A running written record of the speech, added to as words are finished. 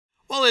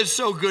Well, it's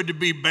so good to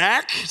be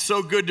back.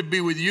 So good to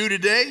be with you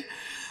today.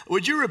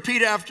 Would you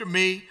repeat after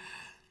me?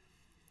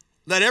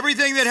 Let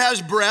everything that has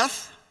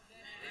breath,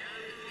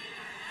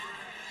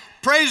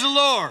 praise the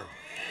Lord.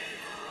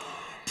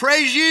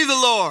 Praise ye the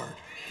Lord.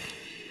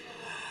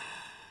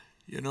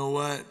 You know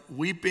what?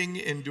 Weeping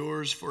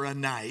endures for a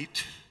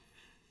night,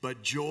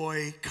 but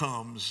joy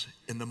comes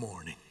in the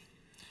morning.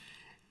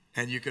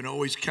 And you can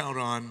always count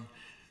on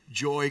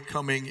joy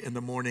coming in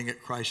the morning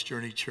at Christ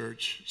Journey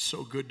Church.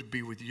 So good to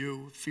be with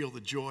you. Feel the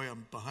joy.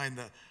 I'm behind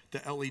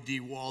the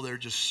LED wall there,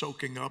 just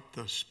soaking up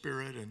the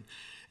Spirit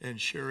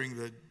and sharing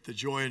the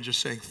joy and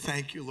just saying,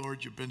 thank you,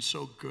 Lord. You've been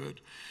so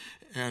good.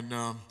 And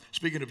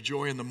speaking of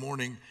joy in the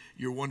morning,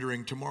 you're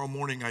wondering, tomorrow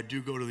morning I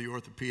do go to the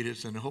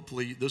orthopedist, and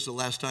hopefully this is the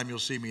last time you'll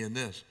see me in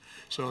this.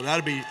 So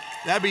that'd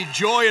be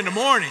joy in the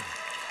morning.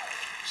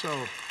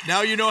 So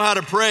now you know how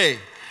to pray.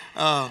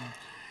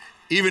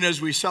 Even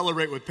as we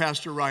celebrate with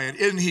Pastor Ryan.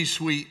 Isn't he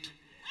sweet?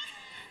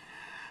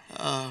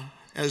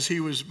 As he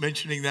was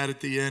mentioning that at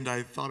the end,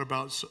 I thought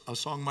about a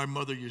song my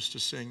mother used to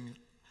sing.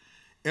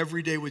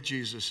 Every day with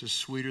Jesus is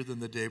sweeter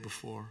than the day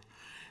before.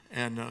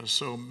 And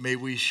so may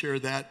we share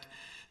that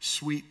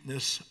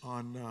sweetness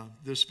on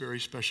this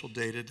very special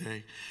day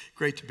today.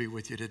 Great to be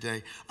with you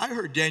today. I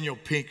heard Daniel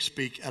Pink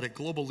speak at a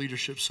Global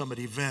Leadership Summit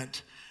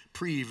event,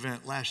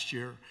 pre-event last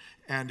year.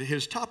 And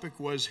his topic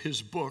was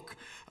his book,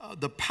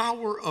 The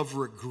Power of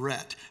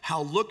Regret,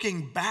 How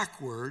Looking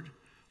Backward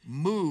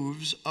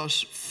Moves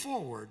Us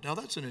Forward. Now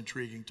that's an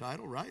intriguing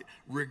title, right?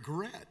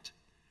 Regret.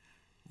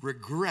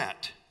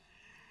 Regret.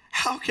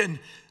 How can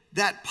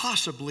that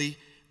possibly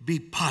be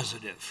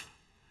positive?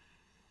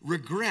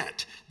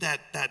 Regret,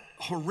 that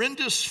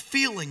horrendous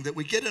feeling that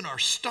we get in our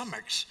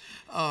stomachs,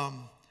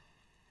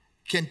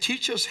 can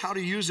teach us how to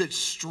use its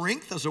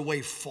strength as a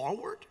way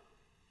forward?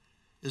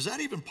 Is that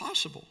even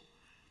possible?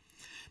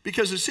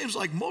 Because it seems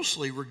like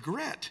mostly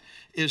regret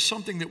is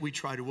something that we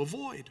try to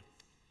avoid.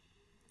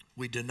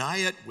 We deny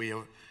it,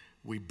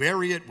 we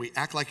bury it, we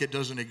act like it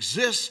doesn't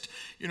exist.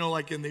 You know,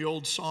 like in the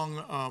old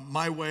song,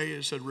 My Way,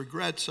 it said,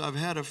 regrets, I've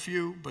had a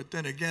few, but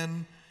then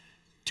again,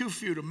 too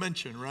few to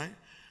mention, right?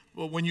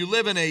 Well, when you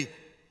live in a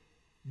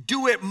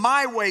do it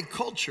my way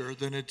culture,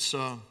 then it's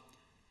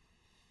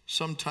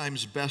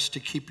sometimes best to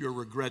keep your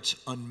regrets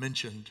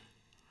unmentioned.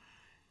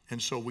 And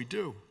so we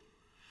do.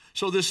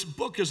 So this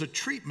book is a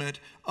treatment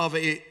of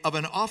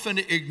an often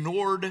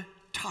ignored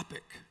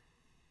topic,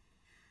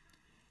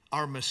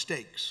 our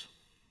mistakes.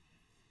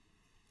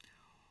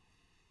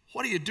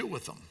 What do you do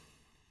with them?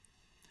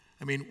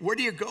 I mean, where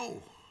do you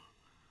go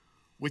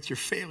with your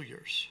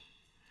failures?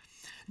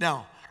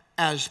 Now,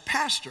 as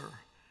pastor,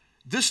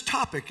 this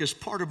topic is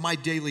part of my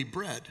daily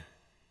bread.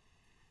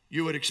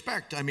 You would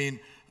expect,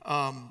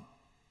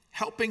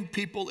 helping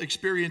people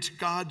experience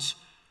God's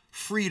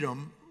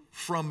freedom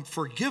from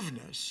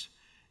forgiveness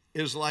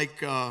is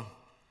like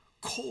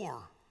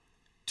core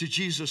to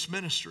Jesus'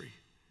 ministry.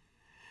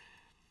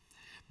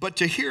 But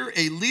to hear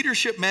a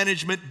leadership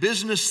management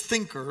business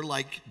thinker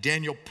like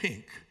Daniel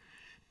Pink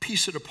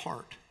piece it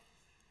apart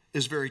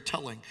is very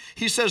telling.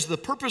 He says the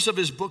purpose of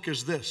his book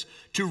is this: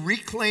 to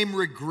reclaim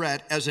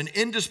regret as an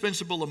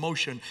indispensable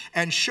emotion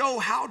and show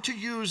how to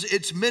use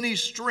its many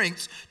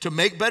strengths to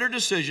make better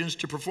decisions,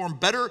 to perform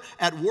better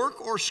at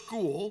work or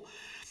school,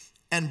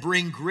 and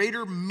bring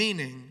greater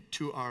meaning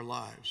to our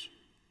lives.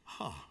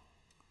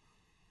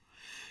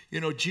 You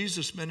know,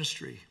 Jesus'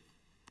 ministry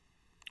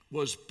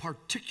was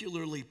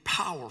particularly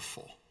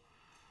powerful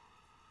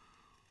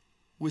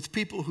with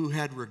people who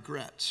had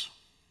regrets.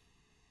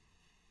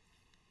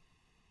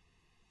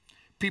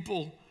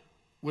 People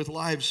with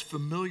lives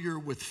familiar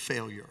with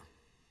failure.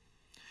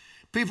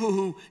 People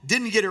who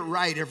didn't get it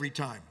right every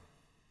time.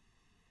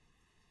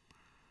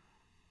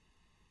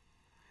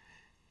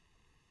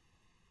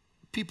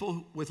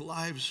 People with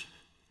lives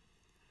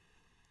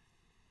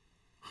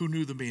who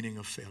knew the meaning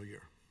of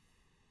failure.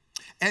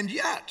 And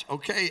yet,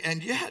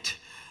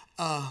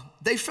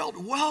 they felt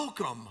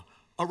welcome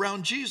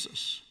around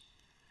Jesus.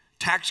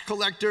 Tax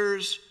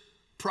collectors,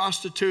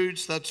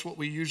 prostitutes, that's what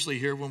we usually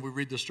hear when we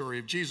read the story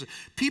of Jesus.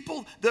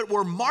 People that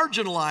were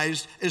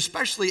marginalized,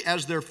 especially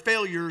as their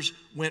failures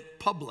went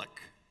public.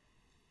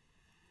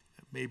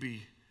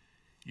 Maybe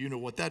you know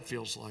what that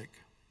feels like.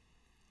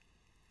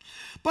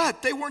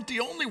 But they weren't the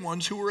only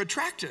ones who were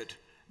attracted.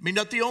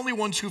 Not the only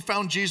ones who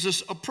found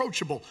Jesus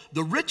approachable.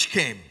 The rich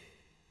came.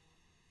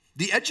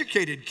 The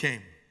educated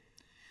came.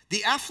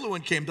 The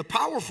affluent came. The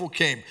powerful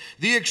came.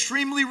 The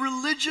extremely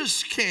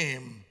religious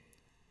came.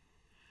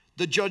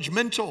 The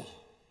judgmental,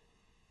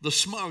 the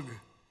smug,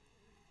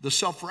 the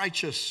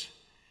self-righteous,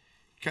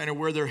 kind of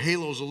wear their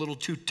halos a little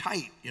too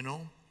tight, you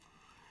know.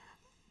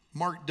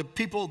 The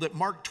people that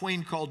Mark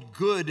Twain called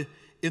good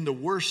in the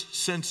worst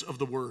sense of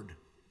the word.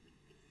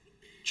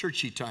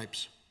 Churchy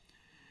types.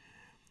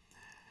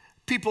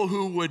 People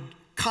who would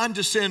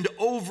condescend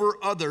over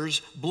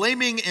others,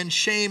 blaming and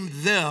shame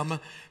them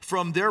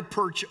from their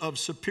perch of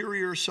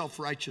superior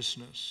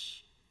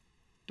self-righteousness.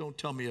 Don't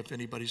tell me if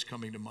anybody's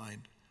coming to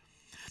mind.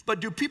 But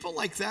do people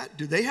like that,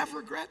 do they have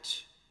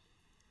regrets?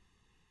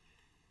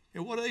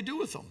 And what do they do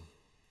with them?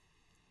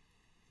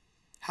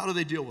 How do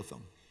they deal with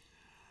them?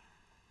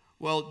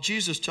 Well,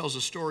 Jesus tells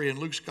a story in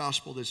Luke's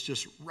gospel that's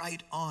just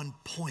right on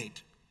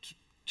point.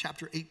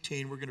 Chapter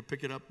 18, we're going to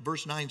pick it up.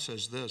 Verse 9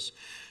 says this: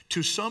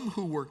 to some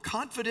who were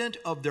confident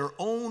of their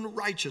own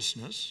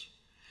righteousness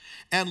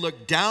and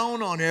looked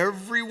down on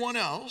everyone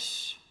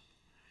else,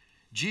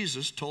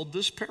 Jesus told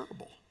this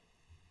parable.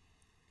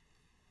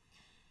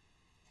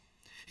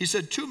 He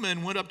said, 2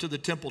 men went up to the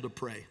temple to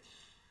pray.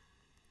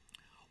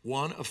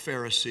 One a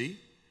Pharisee,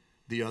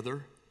 the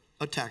other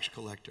a tax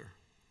collector.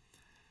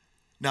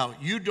 Now,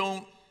 you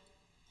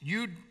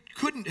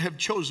couldn't have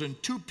chosen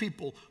 2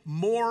 people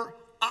more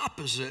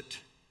opposite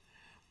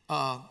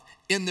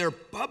in their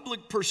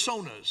public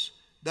personas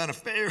than a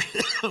Pharisee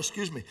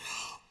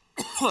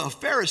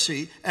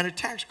and a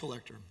tax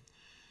collector.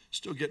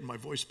 Still getting my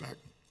voice back.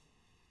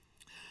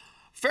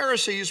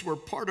 Pharisees were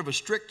part of a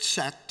strict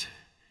sect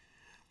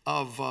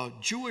of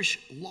Jewish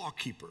law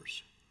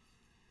keepers.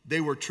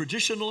 They were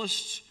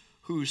traditionalists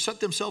who set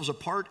themselves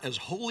apart as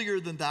holier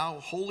than thou,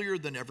 holier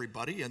than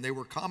everybody, and they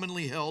were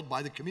commonly held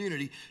by the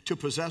community to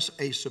possess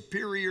a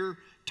superior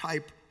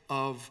type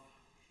of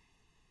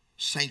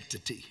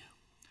sanctity.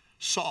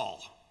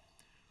 Saul,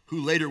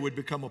 who later would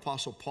become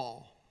Apostle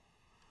Paul,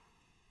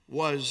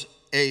 was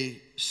a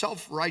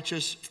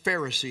self-righteous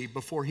Pharisee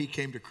before he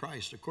came to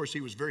Christ. Of course,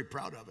 he was very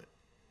proud of it.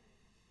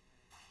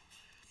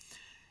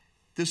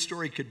 This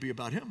story could be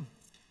about him.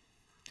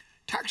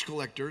 Tax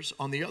collectors,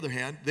 on the other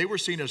hand, they were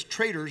seen as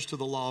traitors to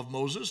the law of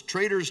Moses,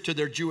 traitors to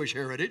their Jewish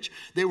heritage.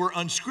 They were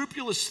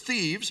unscrupulous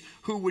thieves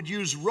who would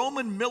use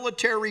Roman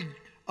military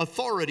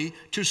authority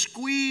to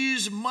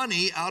squeeze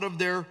money out of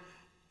their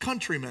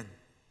countrymen.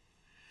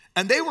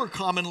 And they were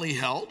commonly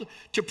held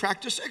to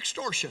practice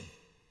extortion,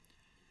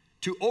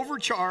 to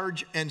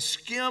overcharge and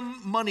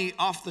skim money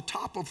off the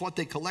top of what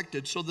they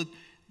collected so that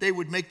they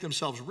would make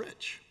themselves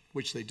rich,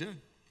 which they did.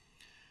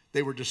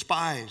 They were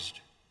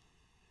despised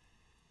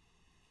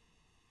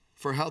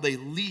for how they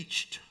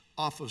leached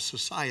off of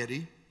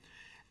society.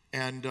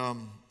 And,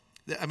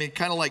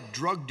 kind of like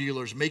drug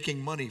dealers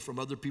making money from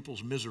other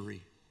people's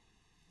misery.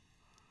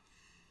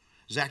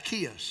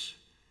 Zacchaeus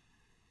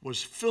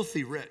was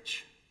filthy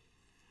rich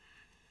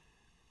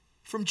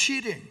from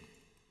cheating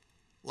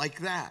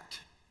like that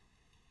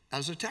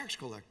as a tax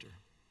collector.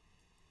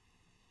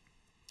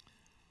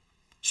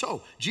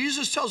 So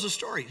Jesus tells a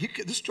story.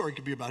 This story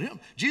could be about him.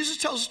 Jesus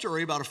tells a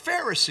story about a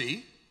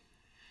Pharisee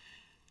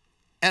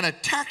and a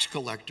tax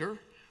collector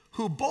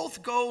who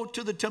both go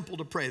to the temple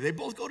to pray. They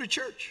both go to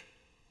church.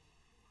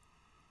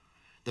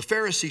 The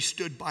Pharisee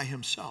stood by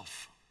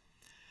himself.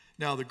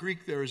 Now, the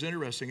Greek there is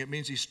interesting. It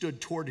means he stood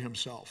toward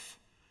himself.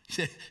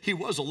 He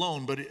was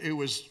alone, but it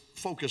was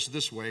focused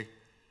this way.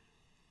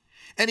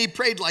 And he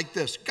prayed like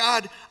this: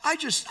 God, I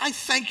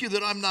thank you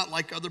that I'm not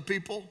like other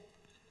people.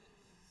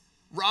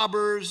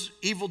 Robbers,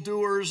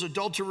 evildoers,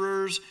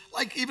 adulterers,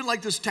 even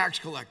like this tax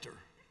collector.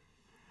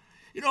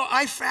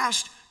 I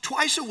fast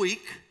twice a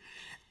week,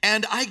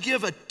 and I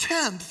give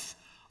 1/10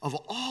 of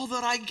all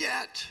that I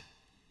get.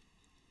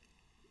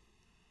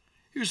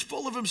 He was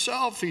full of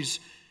himself. He's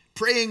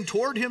praying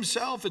toward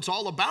himself. It's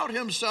all about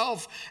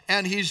himself.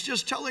 And he's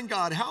just telling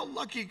God how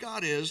lucky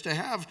God is to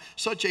have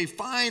such a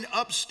fine,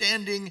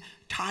 upstanding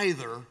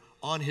tither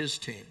on his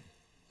team.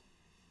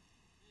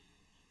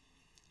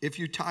 If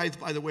you tithe,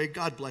 by the way,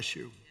 God bless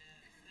you.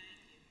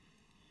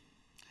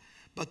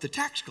 But the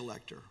tax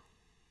collector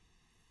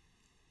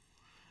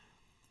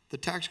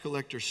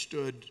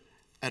stood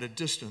at a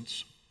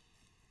distance.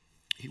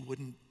 He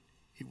wouldn't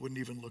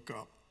even look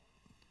up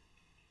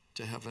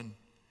to heaven,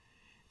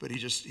 but he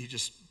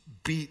just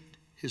beat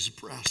his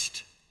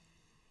breast.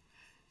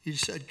 He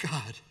said,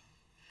 God,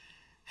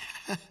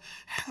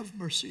 have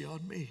mercy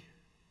on me,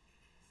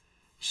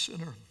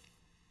 sinner.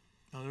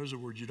 Now, there's a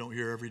word you don't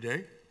hear every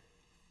day,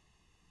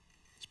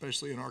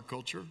 especially in our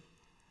culture.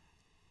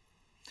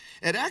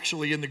 And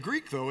actually, in the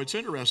Greek, though, it's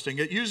interesting.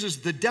 It uses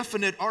the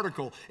definite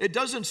article. It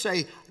doesn't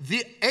say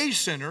a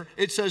sinner.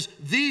 It says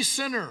the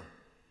sinner.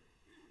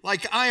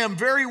 Like, I am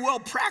very well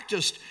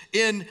practiced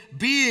in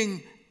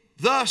being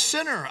the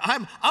sinner.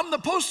 I'm the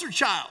poster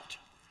child.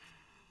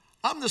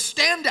 I'm the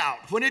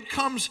standout when it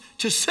comes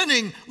to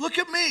sinning. Look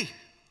at me.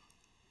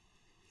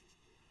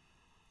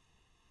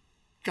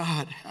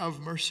 God, have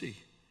mercy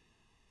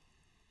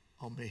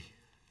on me,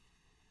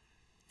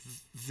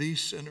 the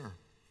sinner.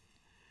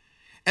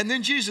 And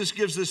then Jesus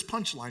gives this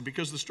punchline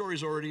because the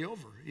story's already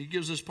over. He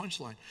gives this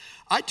punchline.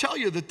 I tell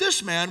you that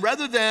this man,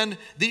 rather than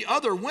the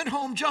other, went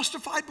home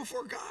justified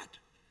before God.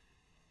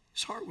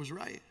 His heart was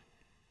right.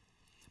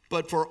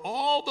 But for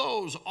all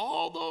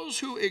those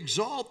who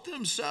exalt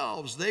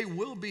themselves, they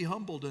will be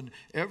humbled, and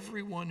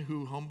everyone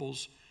who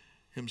humbles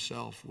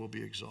himself will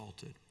be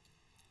exalted.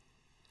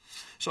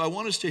 So I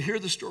want us to hear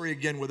the story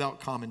again without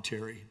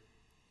commentary.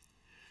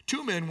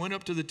 2 men went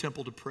up to the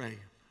temple to pray.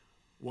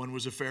 One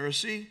was a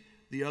Pharisee,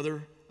 the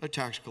other a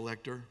tax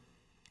collector.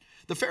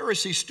 The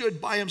Pharisee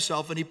stood by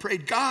himself and he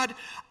prayed, God,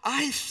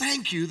 I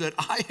thank you that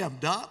I am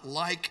not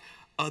like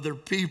other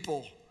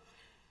people,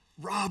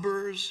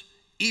 robbers,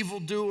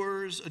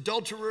 evildoers,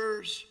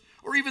 adulterers,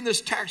 or even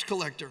this tax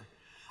collector.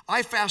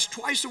 I fast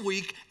twice a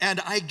week, and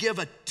I give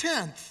a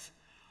tenth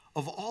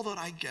of all that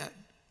I get.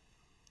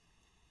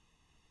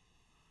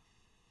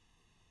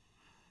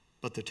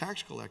 But the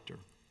tax collector,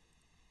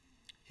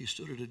 he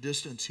stood at a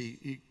distance.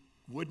 He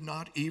would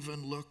not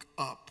even look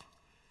up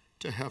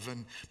to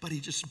heaven, but he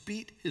just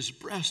beat his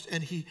breast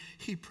and he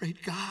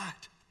prayed, God,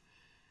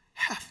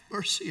 have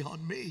mercy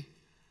on me,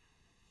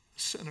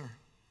 sinner.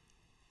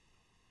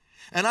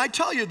 And I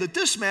tell you that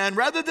this man,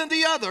 rather than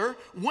the other,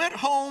 went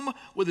home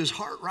with his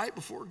heart right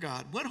before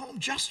God, went home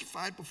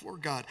justified before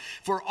God.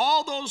 For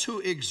all those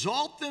who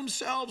exalt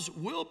themselves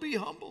will be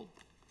humbled,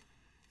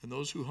 and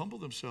those who humble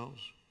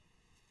themselves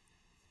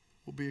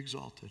will be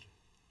exalted.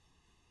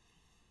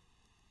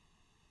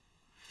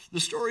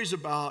 The story's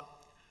about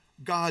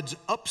God's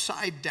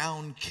upside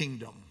down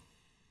kingdom.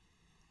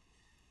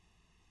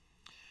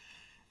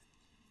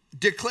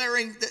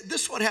 Declaring,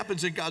 this is what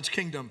happens in God's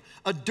kingdom.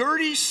 A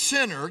dirty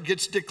sinner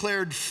gets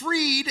declared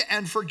freed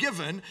and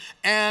forgiven,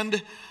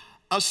 and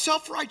a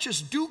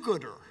self-righteous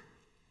do-gooder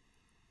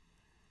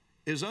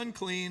is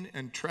unclean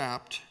and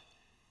trapped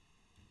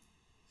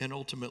and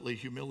ultimately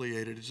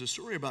humiliated. It's a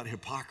story about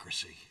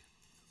hypocrisy,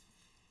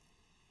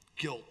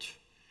 guilt,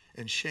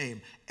 and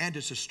shame, and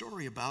it's a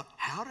story about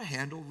how to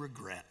handle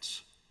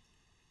regrets.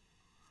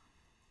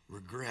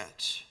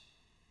 Regrets.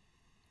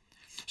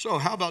 So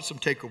how about some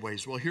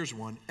takeaways? Well, here's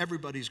one.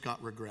 Everybody's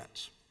got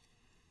regrets.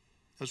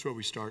 That's where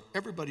we start.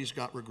 Everybody's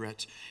got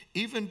regrets.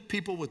 Even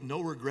people with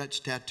no regrets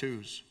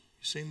tattoos.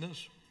 You seen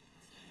this?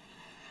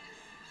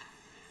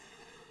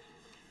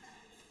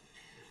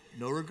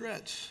 No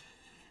regrets.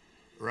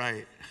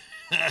 Right.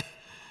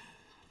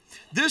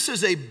 This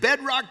is a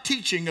bedrock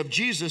teaching of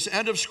Jesus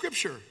and of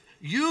Scripture.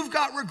 You've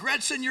got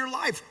regrets in your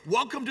life.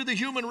 Welcome to the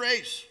human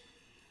race.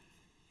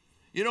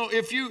 You know,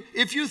 if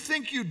you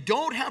think you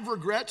don't have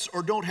regrets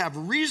or don't have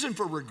reason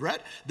for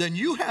regret, then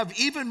you have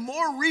even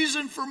more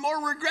reason for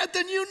more regret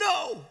than you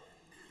know.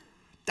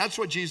 That's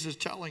what Jesus is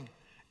telling.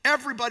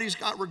 Everybody's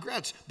got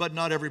regrets, but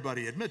not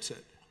everybody admits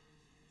it.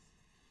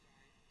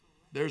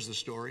 There's the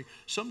story.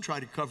 Some try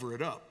to cover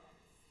it up,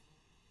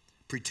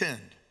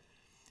 pretend.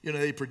 You know,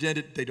 they pretend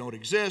it, they don't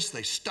exist,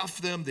 they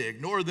stuff them, they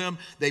ignore them,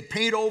 they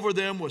paint over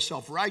them with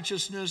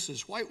self-righteousness,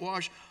 this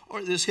whitewash,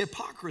 or this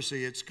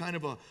hypocrisy. It's kind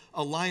of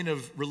a line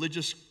of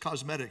religious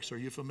cosmetics. Are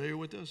you familiar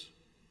with this?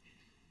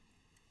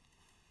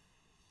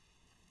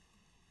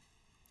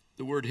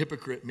 The word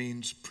hypocrite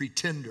means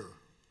pretender,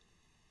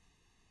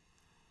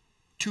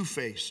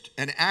 two-faced,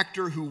 an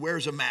actor who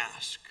wears a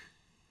mask,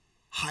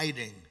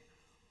 hiding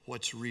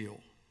what's real.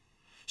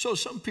 So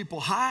some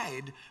people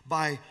hide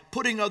by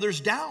putting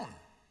others down.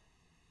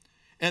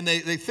 And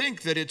they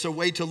think that it's a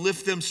way to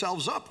lift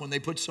themselves up when they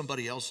put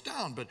somebody else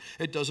down. But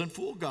it doesn't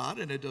fool God,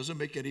 and it doesn't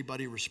make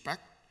anybody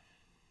respect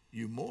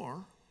you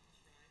more.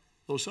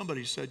 Though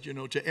somebody said, you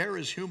know, to err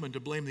is human, to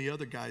blame the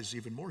other guy is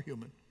even more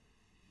human.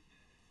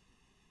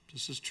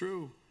 This is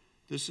true.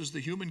 This is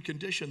the human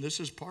condition. This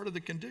is part of the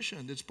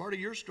condition. It's part of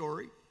your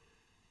story.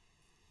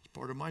 It's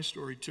part of my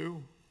story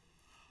too.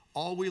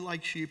 All we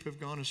like sheep have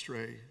gone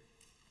astray.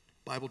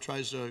 The Bible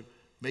tries to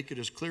make it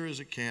as clear as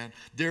it can.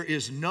 There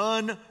is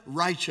none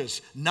righteous,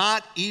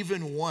 not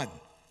even one.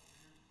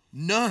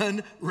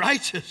 None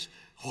righteous.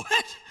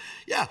 What?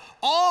 Yeah,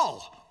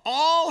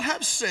 all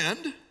have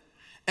sinned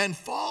and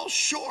fall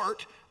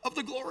short of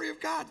the glory of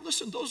God.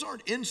 Listen, those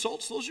aren't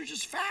insults, those are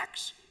just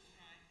facts.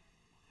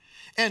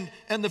 And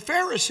the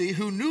Pharisee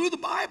who knew the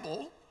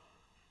Bible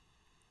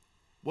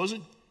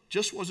wasn't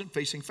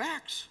facing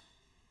facts.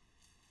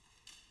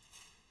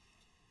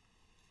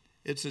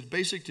 It's as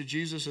basic to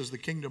Jesus as the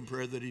kingdom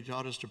prayer that he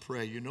taught us to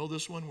pray. You know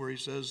this one where he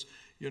says,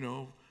 you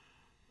know,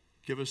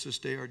 give us this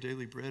day our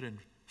daily bread and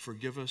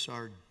forgive us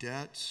our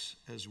debts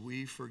as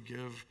we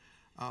forgive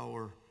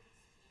our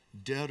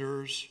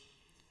debtors.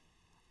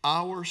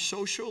 Our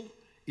social,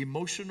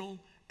 emotional,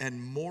 and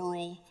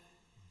moral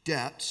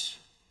debts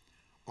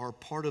are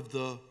part of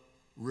the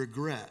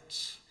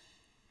regrets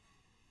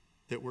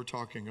that we're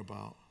talking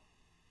about.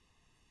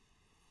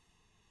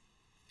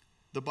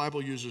 The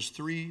Bible uses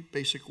three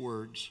basic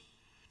words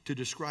to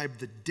describe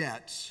the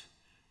debts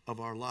of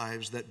our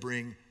lives that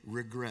bring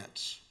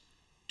regrets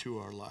to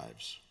our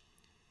lives.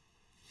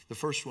 The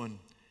first one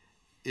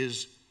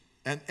is,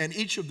 and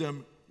each of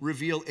them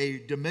reveal a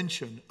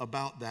dimension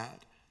about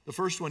that. The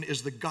first one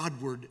is the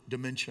Godward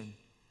dimension.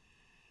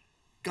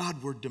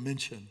 Godward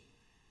dimension.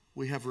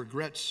 We have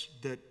regrets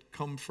that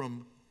come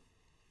from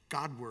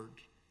Godward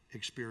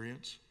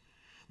experience.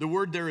 The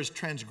word there is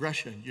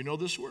transgression. You know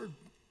this word?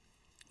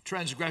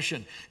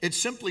 Transgression. It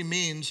simply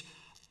means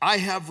I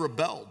have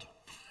rebelled.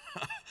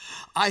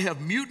 I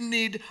have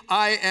mutinied.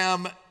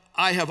 I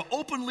have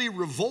openly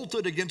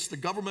revolted against the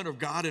government of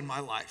God in my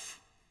life.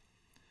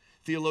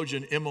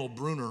 Theologian Emil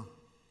Brunner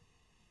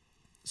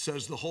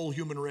says the whole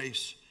human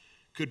race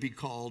could be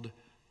called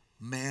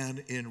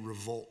man in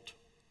revolt.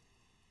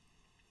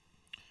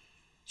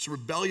 So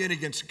rebellion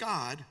against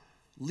God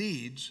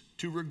leads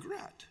to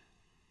regret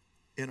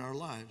in our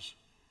lives.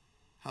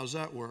 How's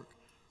that work?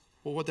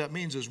 Well, what that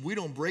means is we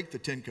don't break the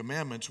 10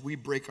 Commandments, we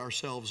break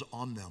ourselves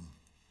on them.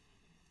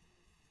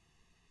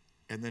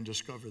 and then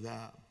discover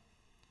that,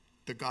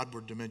 the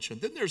Godward dimension.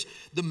 Then there's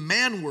the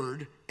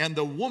manward and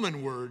the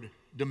womanward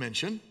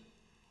dimension,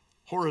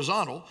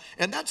 horizontal,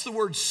 and that's the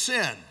word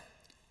sin.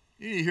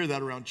 You hear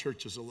that around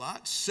churches a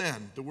lot,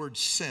 sin, the word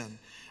sin.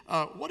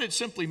 What it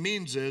simply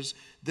means is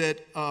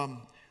that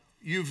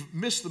you've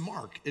missed the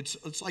mark.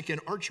 It's like in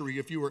archery.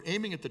 If you were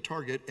aiming at the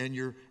target and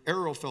your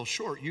arrow fell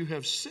short, you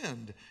have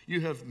sinned.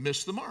 You have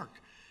missed the mark.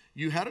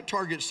 You had a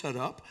target set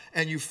up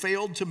and you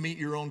failed to meet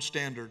your own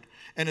standard.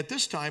 And at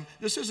this time,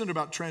 this isn't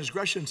about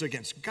transgressions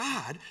against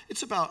God.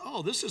 It's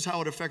about, this is how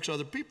it affects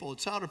other people.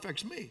 It's how it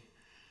affects me.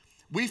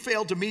 We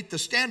failed to meet the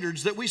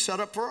standards that we set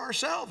up for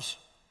ourselves.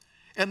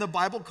 And the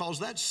Bible calls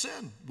that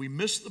sin. We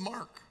missed the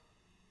mark.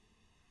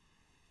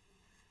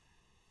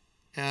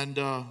 And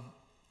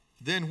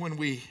then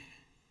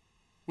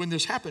when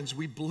this happens,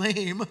 we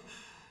blame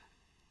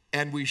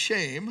and we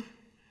shame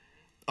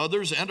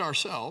others and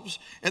ourselves.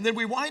 And then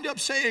we wind up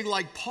saying,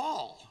 like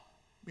Paul,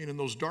 in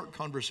those dark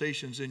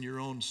conversations in your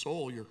own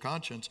soul, your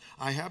conscience,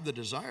 I have the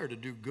desire to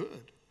do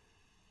good,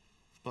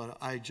 but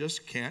I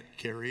just can't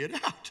carry it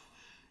out.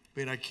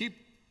 I keep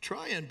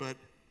trying, but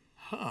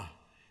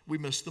we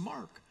missed the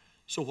mark.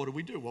 So what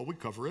do? Well, we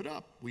cover it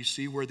up. We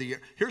see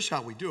here's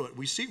how we do it.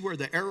 We see where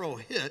the arrow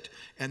hit,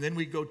 and then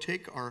we go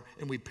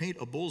and we paint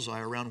a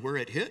bullseye around where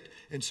it hit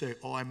and say,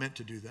 I meant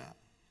to do that.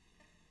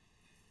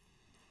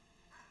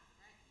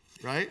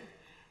 Right?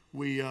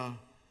 We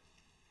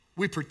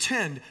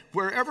pretend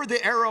wherever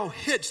the arrow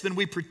hits, then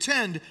we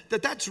pretend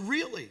that's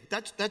real.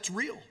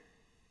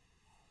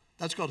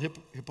 That's called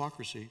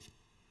hypocrisy.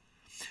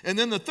 And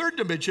then the third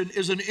dimension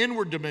is an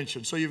inward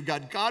dimension. So you've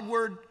got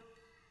Godward,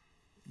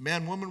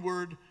 man, woman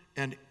word,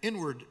 and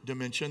inward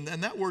dimension,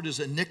 and that word is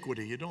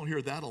iniquity. You don't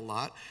hear that a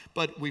lot,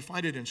 but we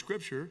find it in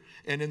Scripture.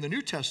 And in the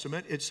New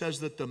Testament, it says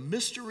that the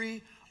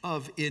mystery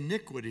of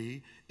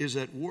iniquity is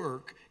at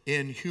work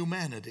in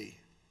humanity.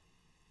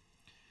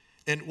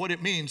 And what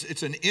it means,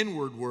 it's an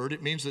inward word.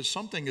 It means that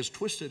something is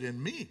twisted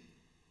in me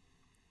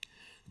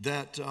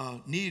that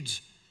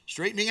needs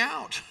straightening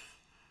out,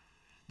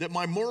 that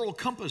my moral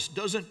compass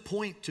doesn't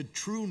point to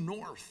true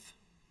north,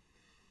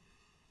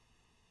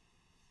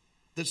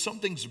 that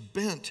something's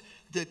bent,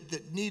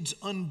 that needs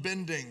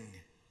unbending,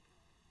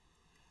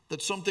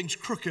 that something's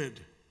crooked,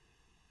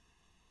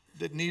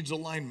 that needs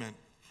alignment.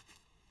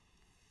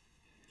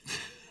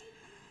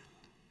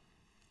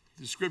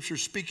 The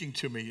Scripture's speaking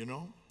to me,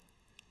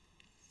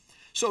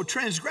 So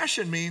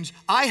transgression means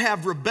I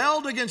have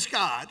rebelled against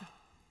God.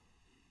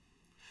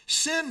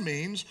 Sin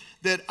means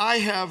that I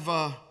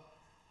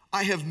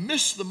have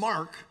missed the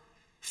mark,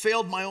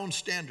 failed my own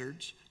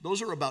standards.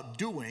 Those are about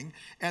doing.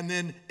 And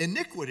then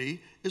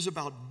iniquity is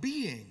about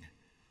being.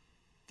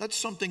 That's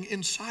something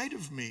inside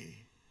of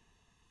me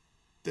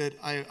that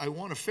I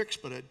want to fix,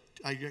 but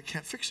I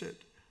can't fix it.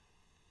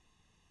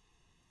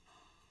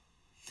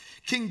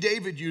 King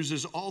David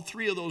uses all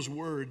three of those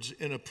words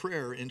in a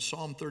prayer in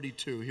Psalm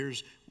 32.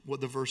 Here's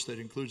the verse that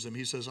includes them.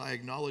 He says, I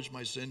acknowledge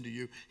my sin to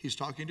you. He's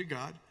talking to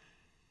God.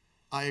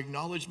 I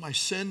acknowledge my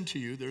sin to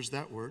you. There's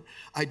that word.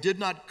 I did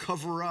not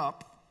cover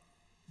up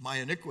my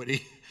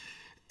iniquity.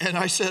 And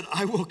I said,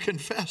 I will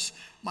confess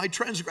my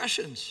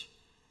transgressions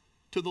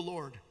to the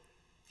Lord.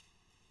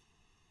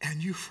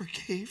 And you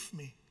forgave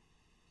me.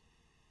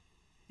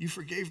 You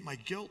forgave my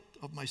guilt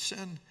of my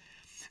sin.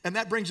 And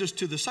that brings us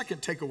to the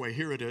second takeaway.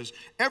 Here it is.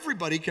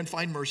 Everybody can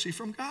find mercy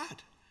from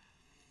God.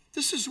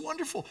 This is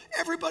wonderful.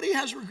 Everybody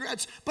has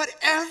regrets, but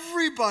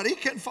everybody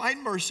can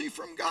find mercy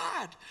from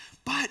God.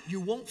 But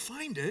you won't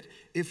find it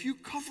if you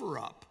cover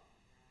up.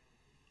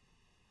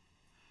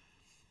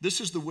 This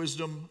is the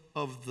wisdom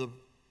of the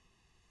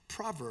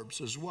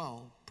Proverbs as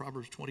well.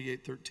 Proverbs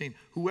 28:13.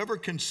 Whoever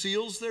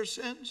conceals their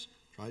sins,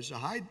 tries to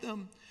hide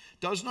them,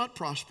 does not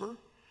prosper,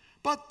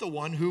 but the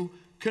one who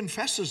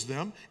confesses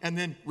them and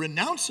then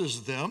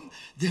renounces them,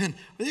 then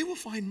they will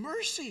find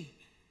mercy.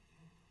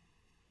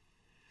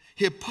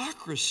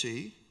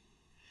 Hypocrisy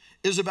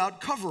is about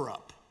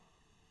cover-up.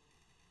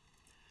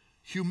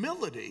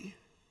 Humility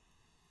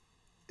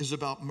is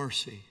about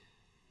mercy.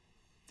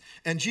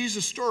 And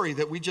Jesus' story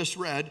that we just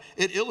read,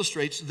 it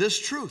illustrates this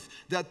truth,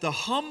 that the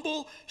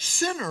humble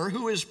sinner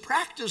who is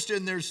practiced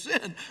in their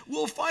sin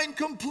will find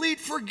complete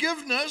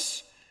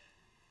forgiveness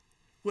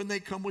when they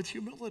come with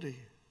humility.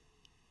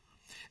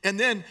 And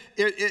then,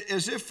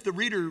 as if the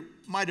reader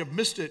might have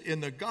missed it in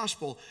the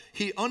gospel,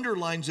 he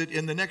underlines it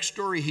in the next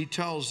story he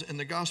tells in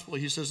the gospel.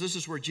 He says, this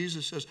is where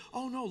Jesus says,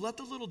 oh no, let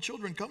the little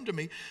children come to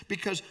me,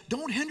 because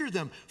don't hinder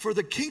them, for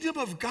the kingdom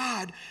of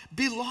God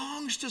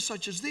belongs to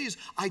such as these.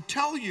 I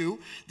tell you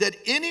that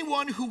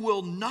anyone who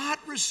will not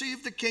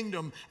receive the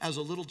kingdom as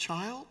a little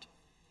child,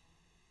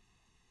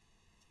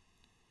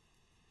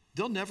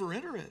 they'll never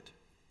enter it.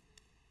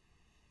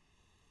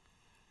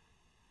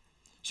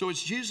 So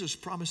it's Jesus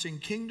promising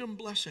kingdom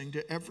blessing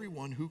to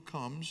everyone who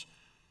comes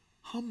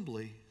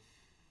humbly,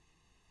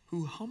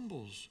 who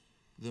humbles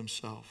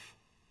themselves.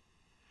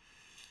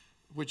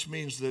 Which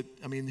means that,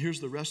 here's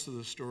the rest of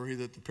the story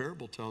that the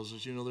parable tells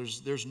us.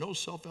 There's no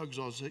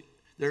self-exaltation.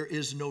 There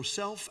is no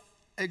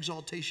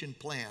self-exaltation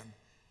plan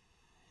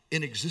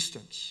in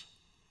existence.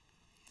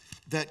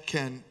 that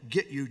can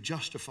get you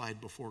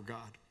justified before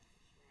God,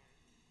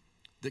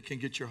 that can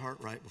get your heart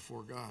right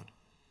before God.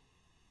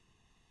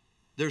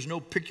 There's no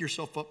pick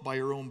yourself up by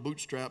your own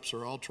bootstraps,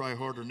 or I'll try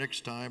harder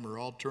next time, or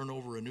I'll turn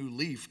over a new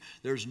leaf.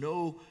 There's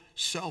no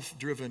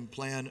self-driven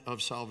plan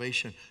of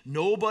salvation.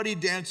 Nobody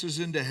dances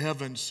into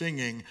heaven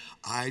singing,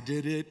 I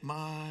did it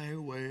my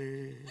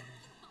way.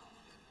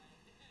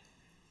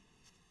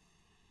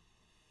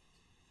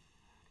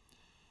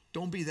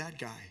 Don't be that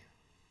guy.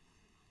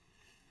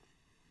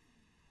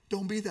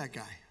 Don't be that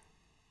guy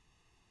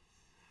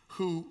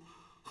who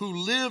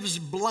lives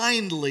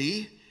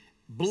blindly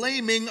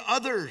blaming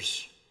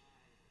others.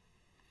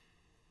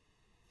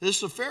 This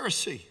is a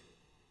Pharisee.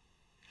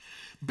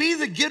 Be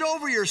the get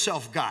over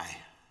yourself guy.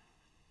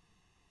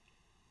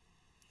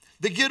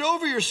 The get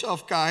over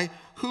yourself guy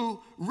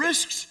who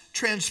risks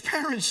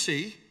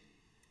transparency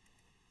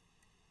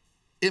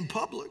in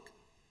public,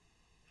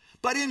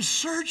 but in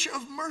search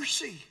of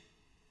mercy.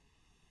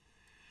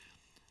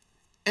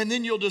 And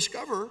then you'll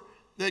discover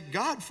that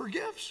God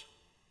forgives.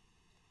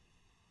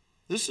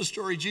 This is the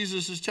story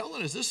Jesus is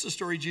telling us. This is the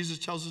story Jesus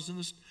tells us in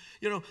this.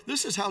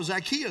 This is how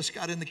Zacchaeus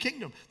got in the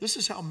kingdom. This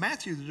is how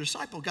Matthew, the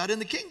disciple, got in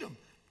the kingdom.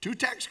 2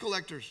 tax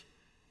collectors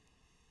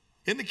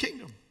in the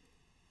kingdom.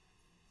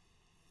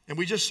 And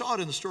we just saw it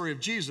in the story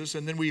of Jesus,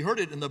 and then we heard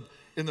it in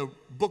the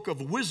book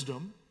of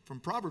wisdom from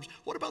Proverbs.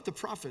 What about the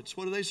prophets?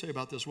 What do they say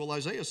about this? Well,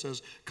 Isaiah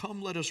says,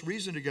 come, let us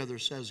reason together,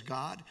 says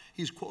God.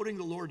 He's quoting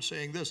the Lord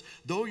saying this,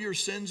 though your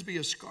sins be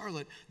as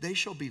scarlet, they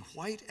shall be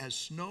white as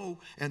snow,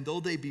 and though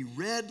they be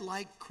red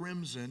like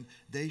crimson,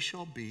 they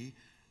shall be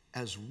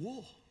as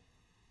wool.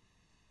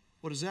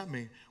 What does that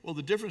mean? Well,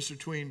 the difference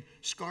between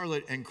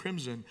scarlet and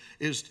crimson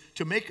is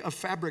to make a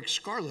fabric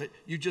scarlet,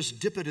 you just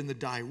dip it in the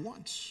dye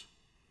once.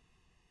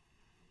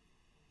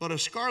 But a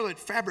scarlet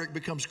fabric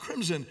becomes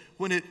crimson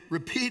when it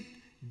repeat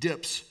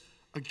dips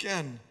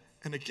again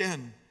and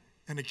again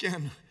and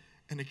again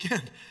and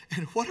again.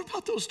 And what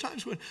about those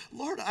times when,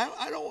 Lord, I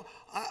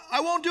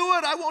won't do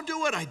it. I won't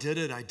do it. I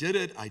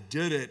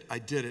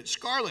did it.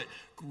 Scarlet,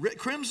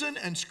 crimson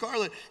and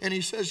scarlet. And he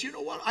says, you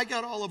know what? I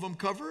got all of them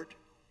covered.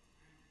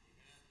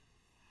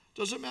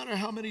 Doesn't matter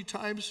how many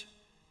times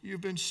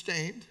you've been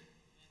stained.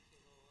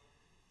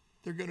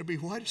 They're going to be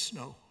white as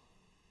snow.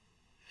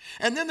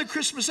 And then the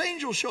Christmas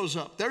angel shows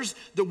up. There's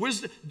the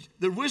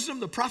wisdom,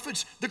 the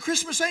prophets. The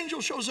Christmas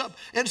angel shows up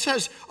and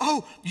says,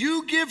 oh,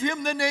 you give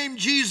him the name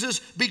Jesus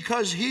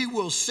because he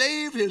will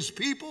save his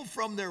people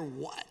from their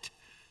what?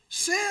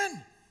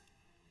 Sin.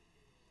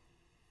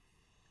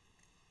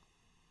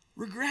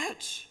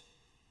 Regrets.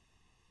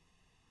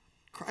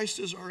 Christ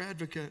is our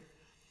advocate.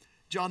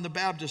 John the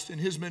Baptist in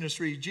his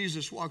ministry,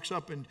 Jesus walks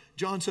up and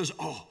John says,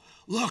 oh,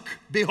 look,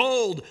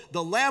 behold,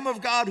 the Lamb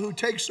of God who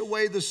takes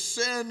away the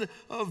sin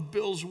of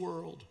Bill's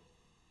world.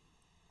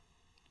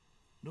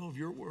 No, of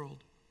your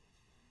world.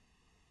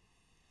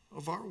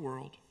 Of our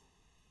world.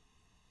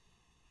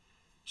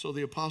 So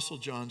the Apostle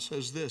John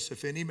says this,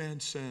 if any man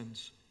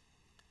sins,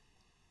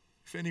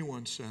 if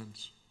anyone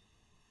sins,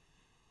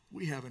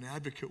 we have an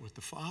advocate with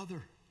the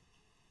Father.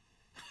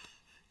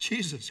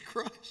 Jesus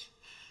Christ.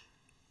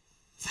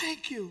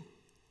 Thank you.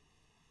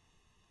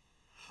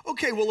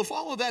 Okay, well, if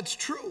all of that's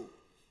true,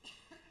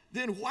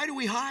 then why do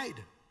we hide?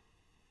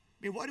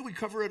 I mean, why do we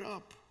cover it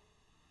up?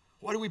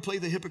 Why do we play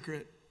the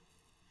hypocrite?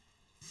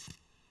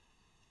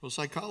 Well,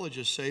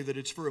 psychologists say that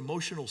it's for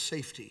emotional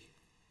safety,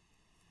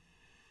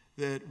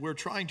 that we're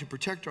trying to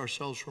protect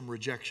ourselves from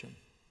rejection,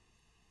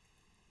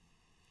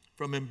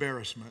 from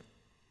embarrassment.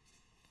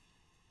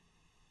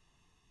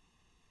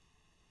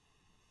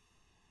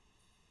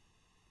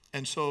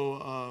 And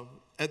so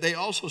they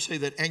also say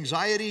that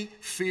anxiety,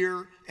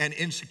 fear, and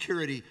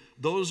insecurity,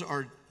 those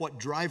are what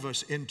drive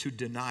us into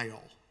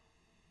denial.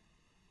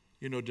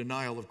 You know,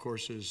 denial, of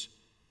course, is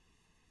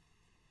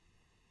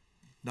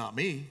not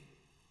me,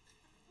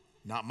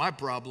 not my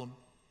problem.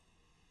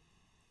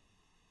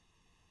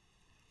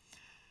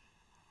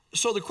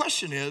 So the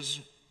question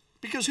is,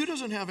 because who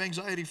doesn't have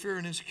anxiety, fear,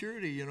 and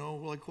insecurity, you know,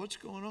 like what's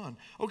going on?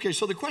 Okay,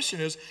 so the question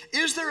is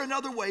there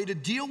another way to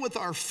deal with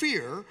our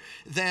fear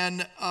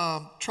than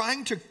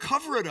trying to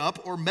cover it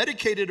up or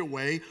medicate it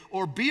away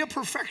or be a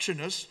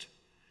perfectionist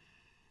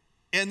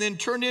and then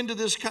turn into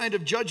this kind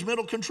of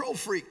judgmental control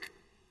freak?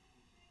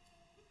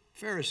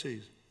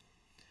 Pharisees.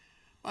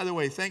 By the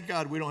way, thank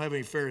God we don't have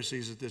any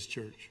Pharisees at this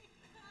church.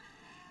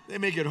 They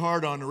make it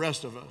hard on the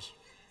rest of us.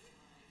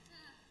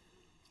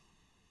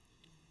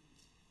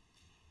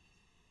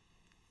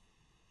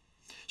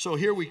 So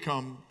here we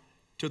come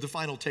to the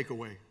final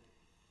takeaway.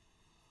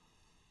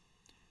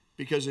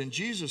 Because in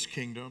Jesus'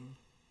 kingdom,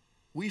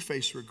 we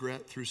face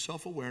regret through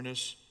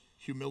self-awareness,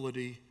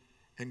 humility,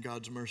 and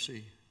God's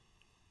mercy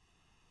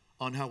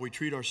on how we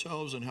treat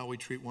ourselves and how we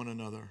treat one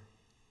another.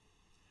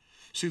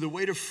 See, the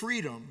way to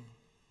freedom,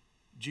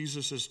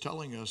 Jesus is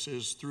telling us,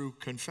 is through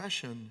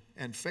confession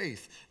and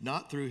faith,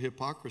 not through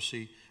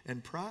hypocrisy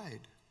and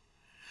pride.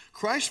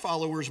 Christ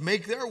followers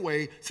make their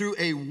way through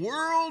a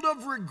world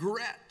of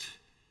regret,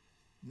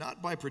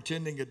 not by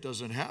pretending it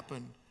doesn't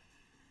happen,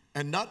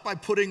 and not by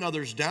putting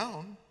others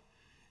down,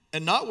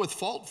 And not with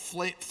fault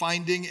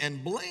finding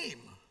and blame,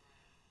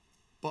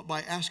 but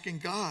by asking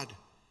God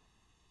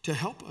to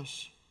help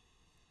us,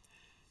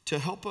 to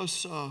help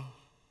us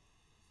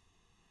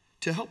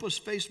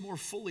face more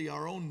fully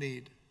our own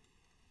need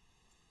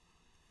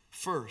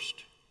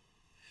first,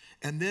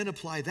 and then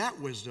apply that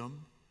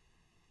wisdom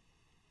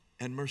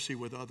and mercy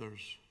with others.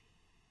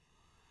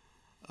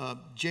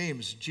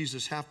 James,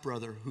 Jesus'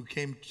 half-brother, who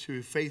came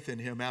to faith in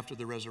him after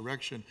the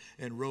resurrection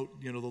and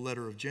wrote, the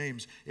letter of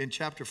James, in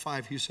chapter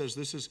 5, he says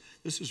this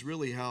is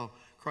really how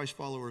Christ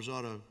followers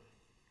ought to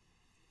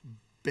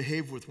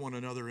behave with one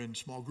another in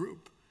small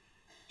group.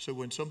 So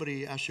when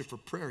somebody asks you for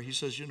prayer, he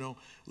says,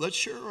 let's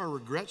share our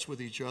regrets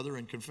with each other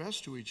and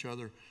confess to each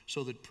other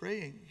so that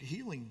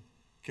healing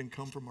can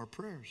come from our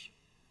prayers.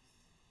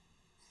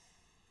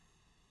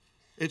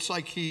 It's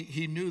like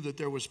he knew that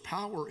there was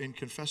power in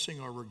confessing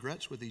our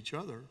regrets with each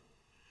other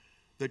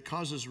that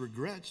causes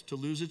regrets to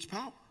lose its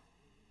power.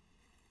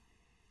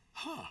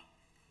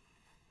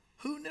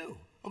 Who knew?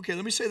 Okay,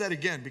 let me say that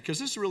again because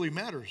this really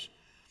matters.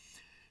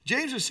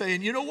 James is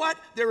saying, you know what?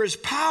 There is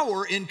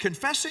power in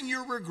confessing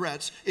your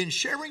regrets, in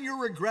sharing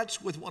your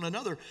regrets with one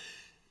another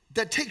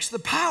that takes the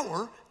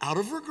power out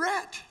of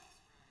regret.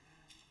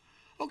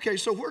 Okay,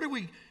 so where do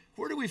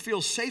we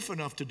feel safe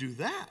enough to do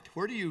that?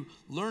 Where do you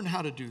learn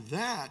how to do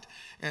that?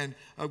 And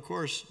of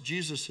course,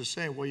 Jesus is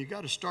saying, well, you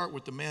got to start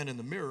with the man in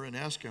the mirror and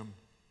ask him.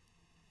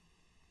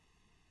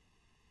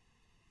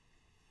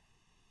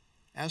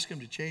 Ask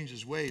him to change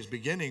his ways,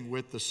 beginning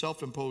with the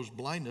self-imposed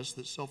blindness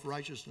that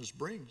self-righteousness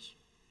brings.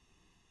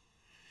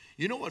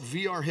 You know what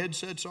VR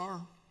headsets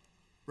are?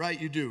 Right,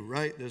 you do,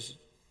 right? This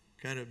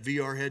kind of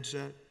VR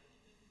headset.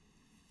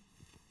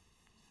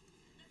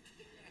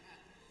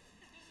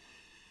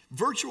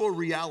 Virtual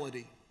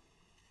reality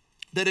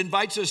that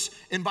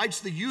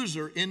invites the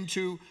user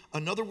into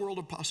another world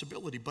of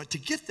possibility. But to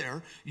get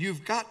there,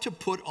 you've got to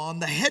put on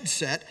the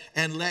headset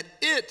and let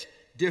it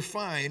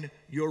define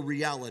your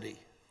reality.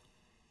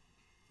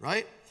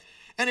 Right?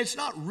 And it's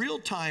not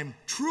real-time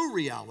true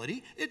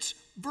reality, it's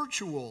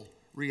virtual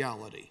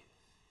reality.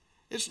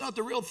 It's not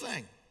the real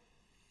thing.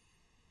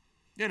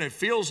 And it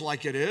feels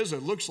like it is,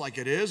 it looks like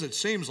it is, it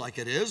seems like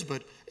it is,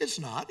 but it's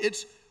not.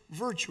 It's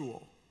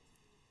virtual.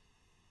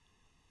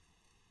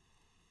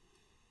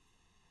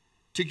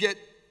 To get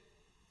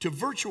to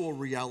virtual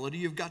reality,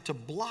 you've got to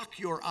block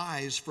your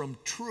eyes from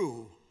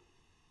true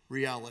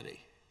reality.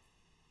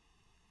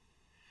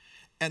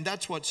 And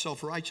that's what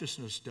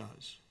self-righteousness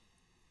does.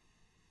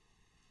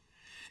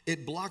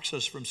 It blocks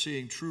us from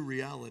seeing true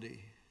reality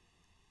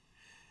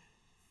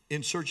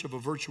in search of a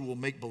virtual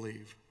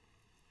make-believe.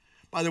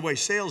 By the way,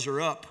 sales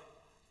are up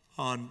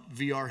on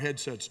VR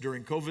headsets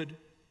during COVID.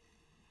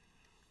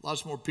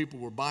 Lots more people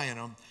were buying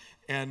them.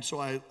 And so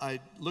I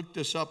looked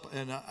this up,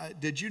 and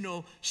did you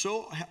know,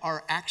 so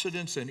are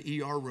accidents and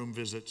ER room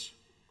visits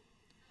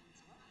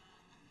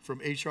from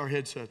HR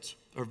headsets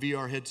or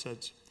VR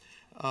headsets,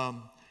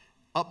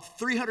 up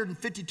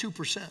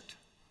 352%.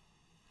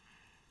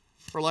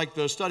 For like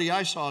the study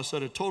I saw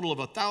said a total of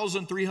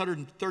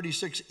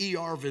 1,336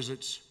 ER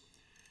visits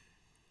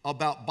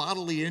about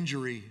bodily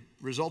injury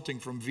resulting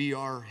from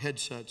VR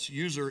headsets,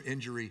 user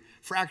injury.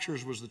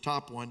 Fractures was the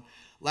top one.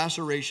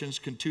 Lacerations,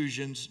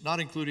 contusions, not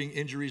including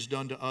injuries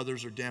done to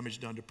others or damage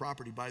done to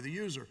property by the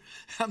user.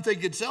 I'm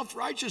thinking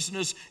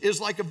self-righteousness is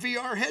like a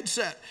VR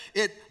headset.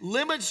 It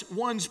limits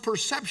one's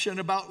perception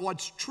about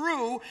what's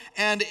true,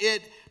 and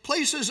it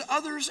places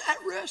others at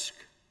risk.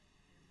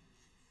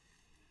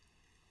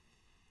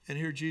 And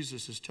here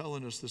Jesus is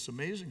telling us this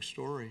amazing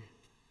story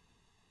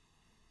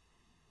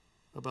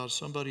about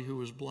somebody who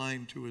was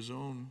blind to his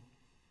own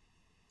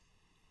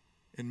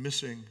and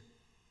missing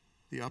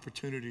the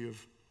opportunity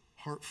of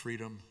heart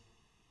freedom,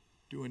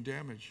 doing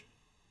damage.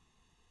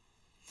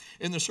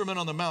 In the Sermon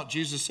on the Mount,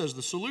 Jesus says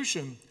the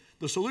solution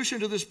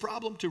to this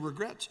problem, to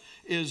regrets,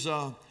 is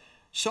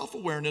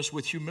self-awareness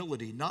with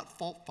humility, not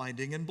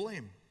fault-finding and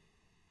blame.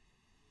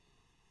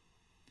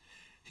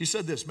 He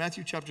said this,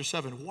 Matthew chapter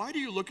 7, why do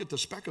you look at the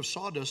speck of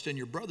sawdust in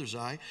your brother's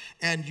eye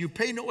and you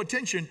pay no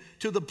attention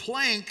to the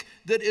plank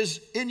that is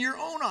in your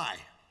own eye?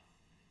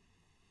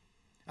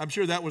 I'm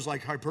sure that was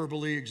like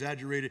hyperbole,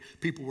 exaggerated.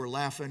 People were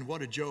laughing.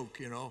 What a joke,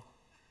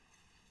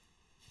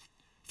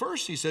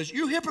 First, he says,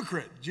 you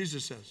hypocrite,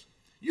 Jesus says.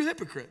 You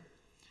hypocrite.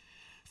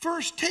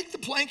 First, take the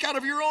plank out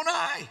of your own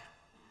eye.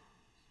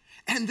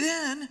 And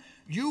then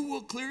you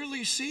will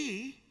clearly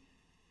see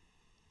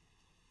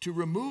to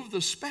remove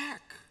the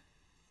speck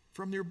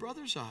from your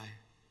brother's eye.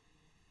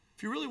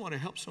 If you really want to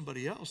help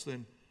somebody else,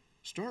 then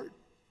start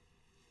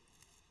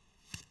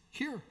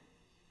here.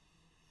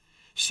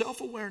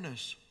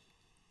 Self-awareness,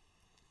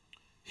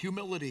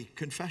 humility,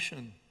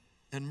 confession,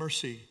 and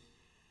mercy.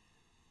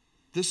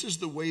 This is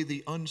the way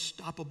the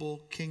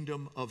unstoppable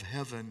kingdom of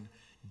heaven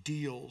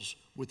deals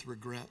with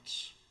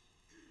regrets.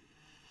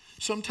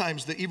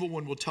 Sometimes the evil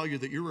one will tell you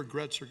that your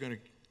regrets are going to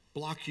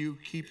block you,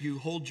 keep you,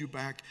 hold you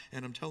back,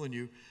 and I'm telling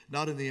you,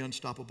 not in the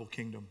unstoppable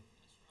kingdom.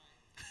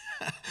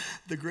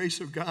 The grace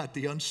of God,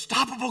 the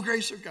unstoppable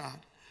grace of God,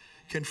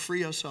 can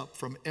free us up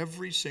from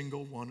every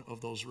single one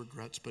of those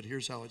regrets. But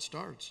here's how it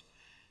starts.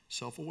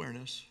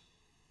 Self-awareness,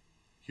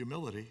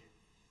 humility,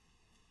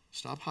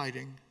 stop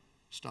hiding,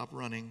 stop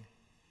running,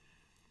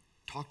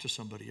 talk to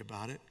somebody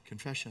about it,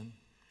 confession,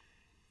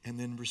 and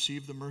then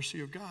receive the mercy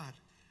of God.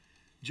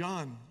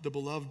 John, the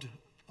beloved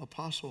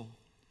apostle,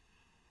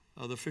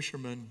 the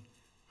fisherman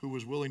who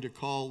was willing to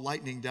call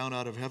lightning down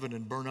out of heaven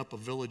and burn up a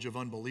village of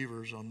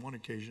unbelievers on one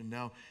occasion.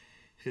 Now,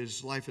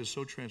 his life is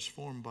so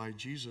transformed by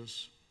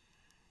Jesus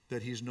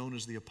that he's known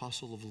as the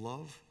apostle of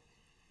love.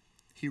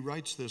 He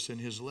writes this in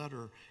his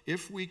letter.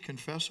 If we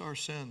confess our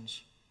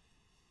sins,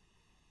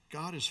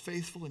 God is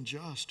faithful and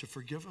just to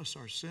forgive us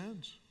our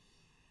sins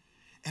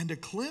and to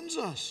cleanse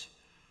us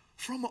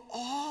from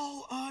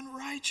all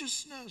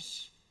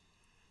unrighteousness.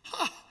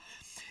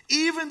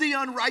 Even the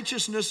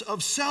unrighteousness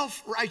of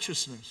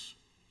self-righteousness,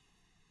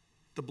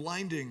 the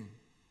blinding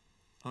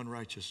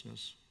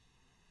unrighteousness.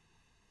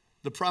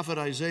 The prophet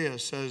Isaiah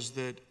says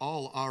that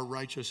all our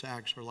righteous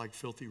acts are like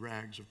filthy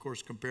rags. Of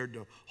course, compared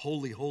to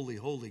holy, holy,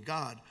 holy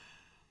God,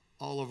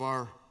 all of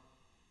our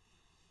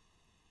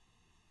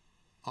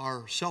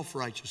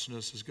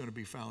self-righteousness is going to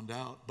be found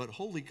out. But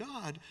holy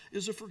God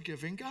is a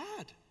forgiving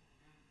God.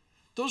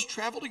 Those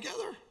travel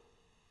together.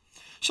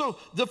 So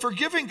the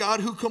forgiving God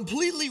who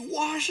completely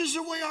washes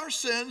away our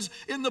sins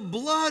in the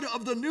blood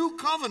of the new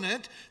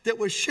covenant that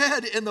was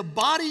shed in the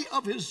body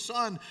of his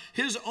Son,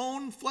 his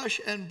own flesh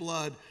and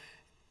blood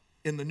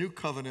in the new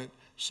covenant,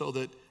 so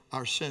that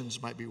our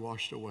sins might be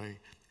washed away.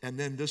 And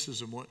then this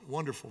is a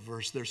wonderful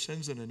verse. Their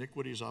sins and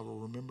iniquities I will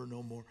remember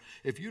no more.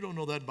 If you don't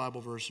know that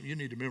Bible verse, you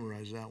need to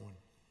memorize that one.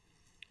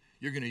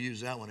 You're going to use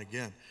that one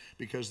again,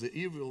 because the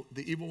evil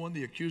one,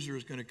 the accuser,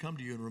 is going to come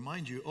to you and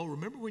remind you, oh,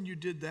 remember when you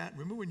did that?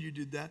 Remember when you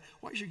did that?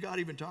 Why should God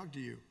even talk to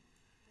you?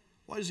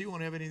 Why does he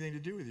want to have anything to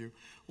do with you?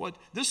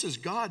 This is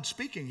God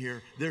speaking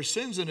here. Their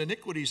sins and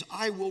iniquities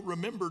I will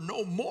remember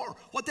no more.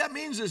 What that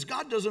means is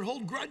God doesn't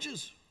hold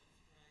grudges.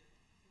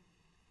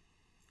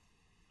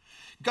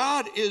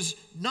 God is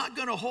not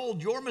going to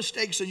hold your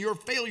mistakes and your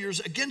failures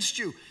against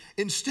you.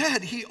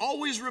 Instead, he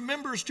always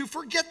remembers to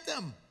forget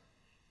them.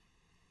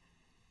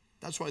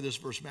 That's why this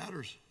verse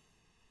matters.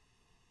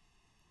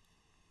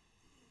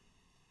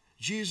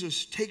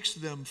 Jesus takes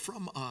them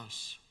from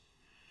us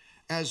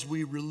as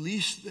we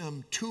release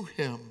them to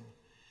him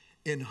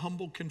in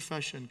humble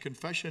confession.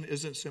 Confession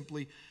isn't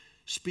simply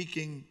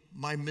speaking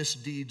my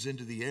misdeeds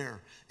into the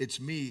air. It's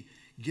me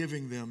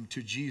giving them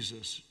to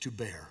Jesus to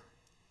bear.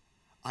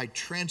 I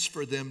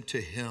transfer them to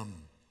him.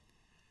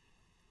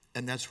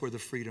 And that's where the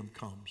freedom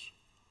comes.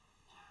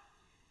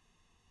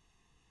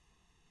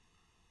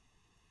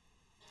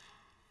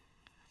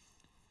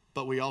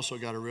 But we also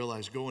got to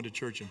realize going to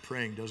church and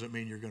praying doesn't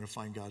mean you're going to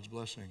find God's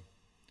blessing.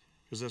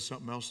 Because that's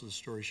something else that the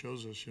story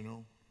shows us, you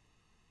know.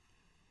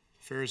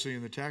 The Pharisee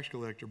and the tax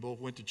collector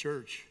both went to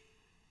church.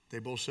 They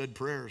both said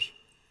prayers.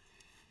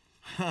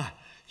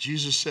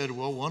 Jesus said,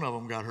 well, one of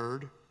them got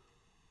heard.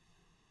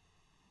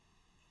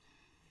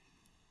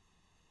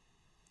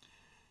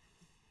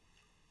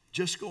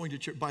 Just going to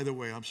church. By the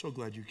way, I'm so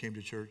glad you came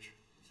to church.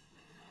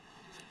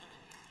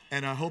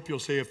 And I hope you'll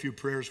say a few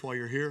prayers while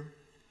you're here.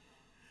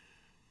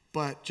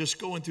 But just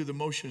going through the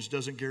motions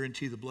doesn't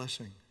guarantee the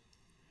blessing.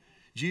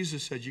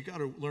 Jesus said you got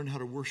to learn how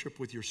to worship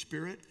with your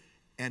spirit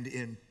and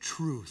in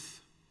truth.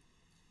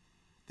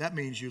 That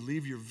means you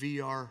leave your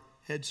VR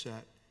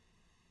headset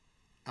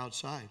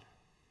outside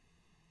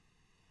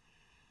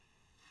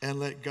and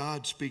let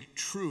God speak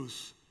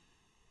truth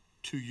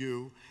to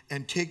you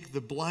and take the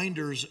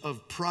blinders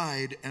of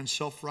pride and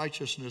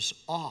self-righteousness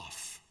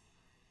off.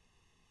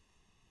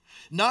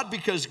 Not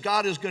because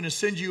God is going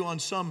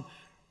to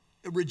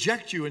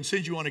reject you and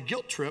send you on a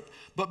guilt trip,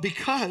 but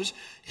because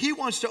he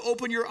wants to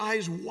open your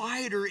eyes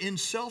wider in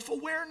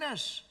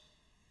self-awareness.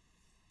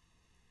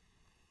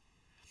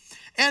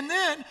 And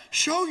then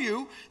show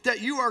you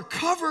that you are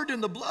covered in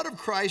the blood of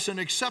Christ and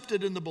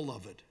accepted in the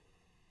beloved.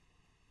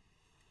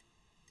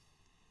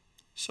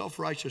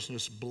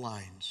 Self-righteousness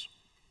blinds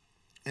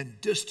and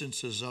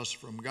distances us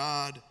from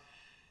God.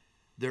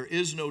 There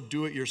is no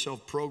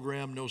do-it-yourself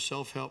program, no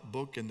self-help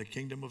book in the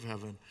kingdom of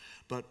heaven,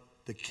 but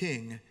the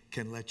King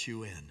can let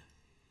you in.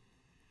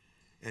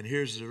 And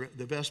here's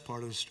the best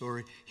part of the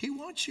story. He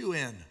wants you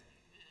in.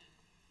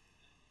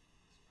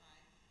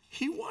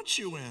 He wants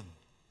you in.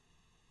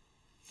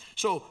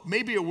 So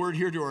maybe a word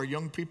here to our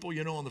young people,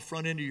 you know, on the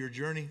front end of your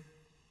journey.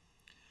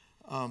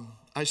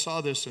 I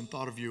saw this and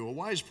thought of you. A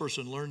wise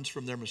person learns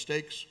from their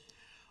mistakes.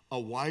 A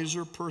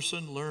wiser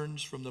person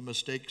learns from the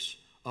mistakes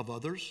of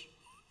others.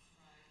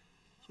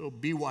 So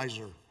be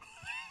wiser.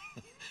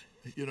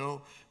 You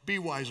know, be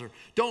wiser.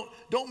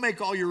 Don't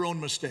make all your own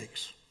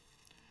mistakes.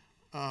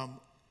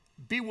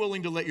 Be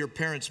willing to let your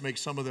parents make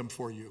some of them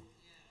for you.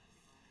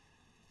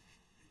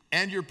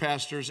 And your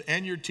pastors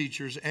and your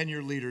teachers and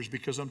your leaders,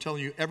 because I'm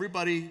telling you,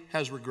 everybody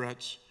has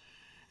regrets.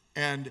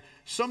 And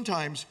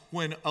sometimes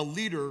when a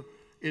leader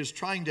is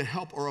trying to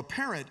help, or a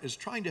parent is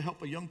trying to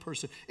help a young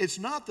person, it's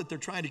not that they're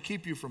trying to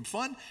keep you from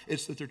fun,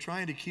 it's that they're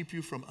trying to keep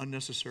you from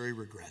unnecessary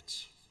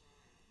regrets.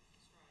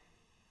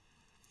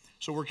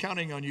 So we're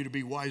counting on you to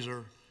be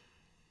wiser,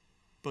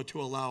 but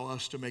to allow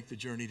us to make the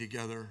journey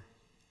together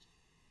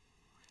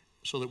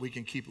so that we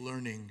can keep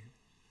learning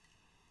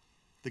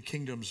the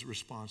kingdom's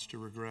response to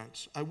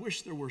regrets. I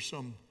wish there were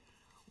some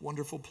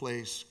wonderful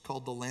place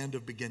called the land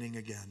of beginning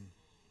again,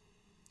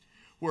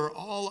 where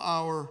all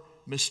our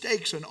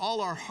mistakes and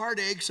all our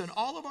heartaches and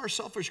all of our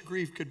selfish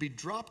grief could be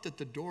dropped at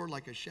the door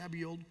like a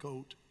shabby old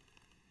coat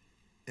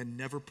and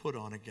never put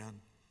on again.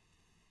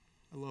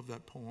 I love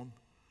that poem.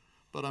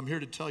 But I'm here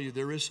to tell you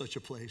there is such a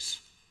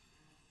place.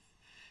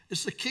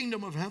 It's the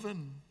kingdom of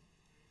heaven.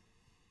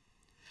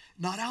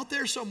 Not out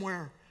there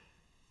somewhere,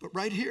 but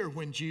right here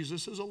when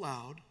Jesus is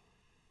allowed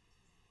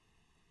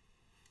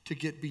to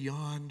get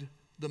beyond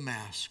the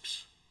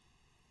masks,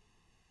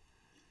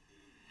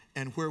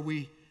 and where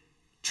we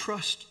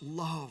trust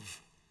love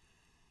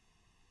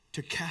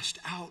to cast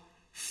out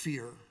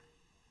fear,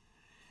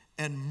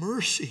 and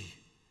mercy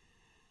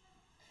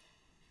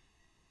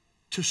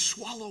to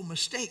swallow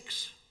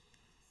mistakes.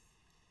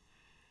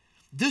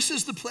 This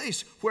is the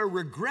place where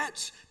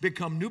regrets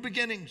become new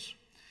beginnings.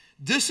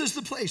 This is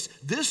the place.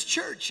 This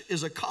church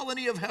is a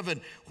colony of heaven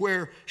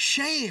where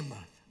shame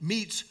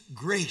meets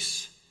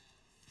grace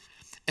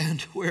and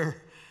where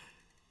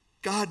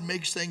God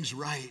makes things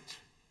right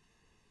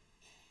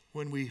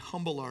when we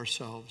humble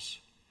ourselves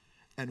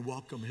and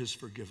welcome his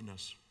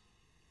forgiveness.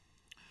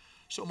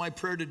 So my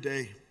prayer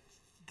today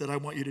that I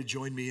want you to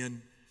join me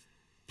in,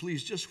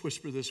 please just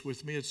whisper this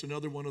with me. It's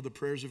another one of the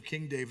prayers of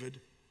King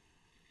David.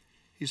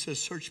 He says,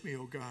 search me,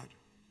 O God,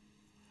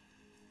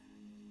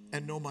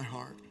 and know my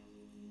heart.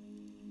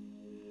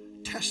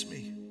 Test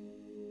me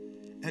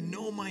and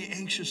know my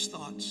anxious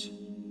thoughts.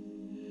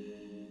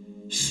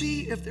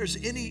 See if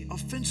there's any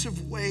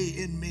offensive way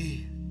in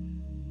me,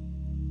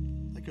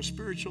 like a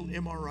spiritual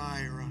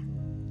MRI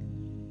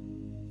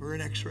or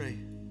an X-ray,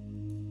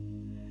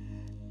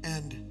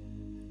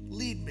 and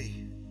lead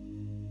me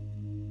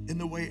in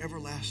the way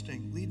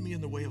everlasting. Lead me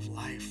in the way of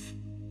life.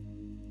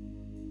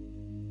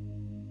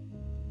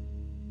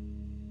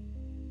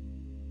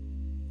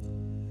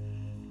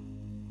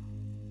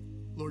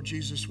 Lord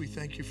Jesus, we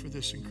thank you for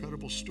this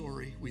incredible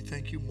story. We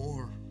thank you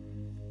more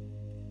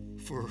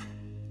for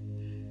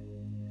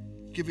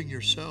giving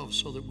yourself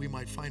so that we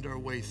might find our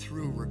way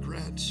through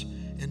regrets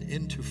and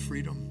into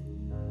freedom.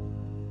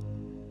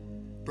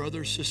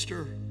 Brother,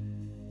 sister,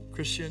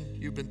 Christian,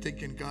 you've been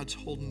thinking God's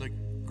holding a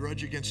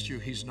grudge against you.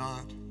 He's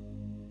not.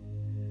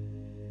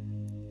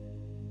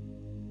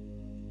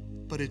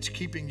 But it's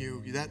keeping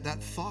you,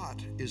 that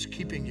thought is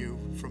keeping you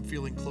from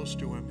feeling close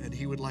to him, and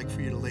he would like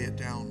for you to lay it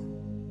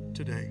down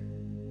today,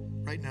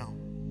 right now.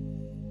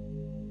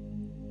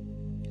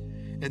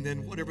 And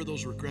then whatever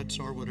those regrets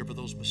are, whatever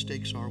those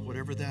mistakes are,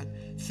 whatever that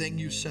thing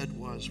you said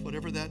was,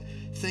 whatever that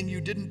thing you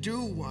didn't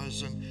do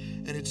was,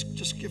 and it's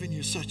just giving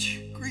you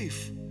such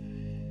grief,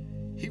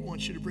 he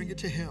wants you to bring it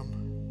to him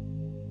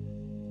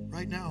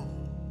right now.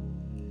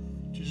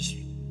 To just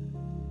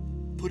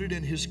put it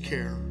in his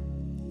care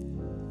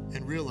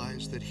and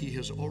realize that he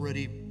has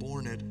already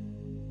borne it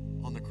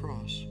on the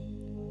cross.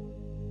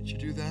 Did you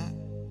do that?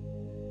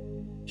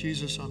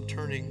 Jesus, I'm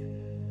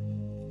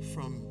turning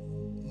from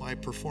my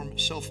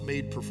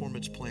self-made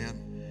performance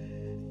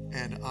plan,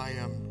 and I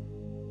am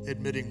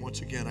admitting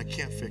once again, I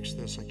can't fix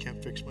this. I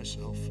can't fix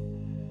myself.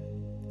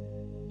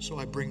 So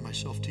I bring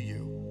myself to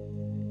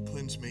you.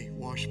 Cleanse me,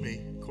 wash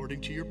me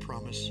according to your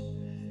promise,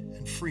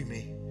 and free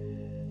me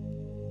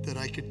that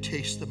I could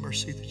taste the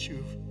mercy that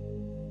you've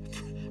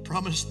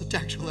promised the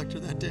tax collector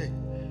that day.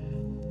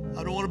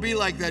 I don't want to be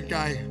like that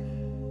guy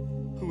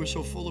who was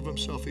so full of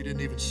himself he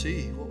didn't even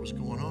see what was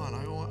going on.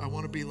 I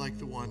want to be like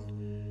the one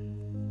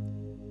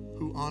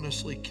who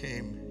honestly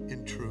came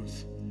in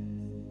truth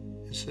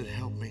and said,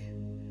 help me.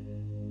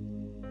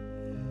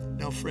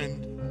 Now,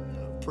 friend,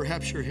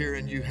 perhaps you're here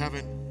and you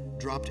haven't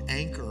dropped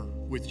anchor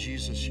with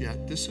Jesus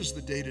yet. This is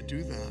the day to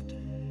do that.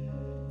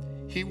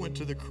 He went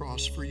to the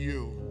cross for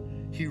you.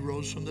 He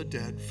rose from the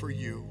dead for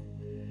you.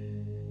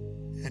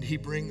 And he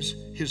brings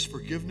his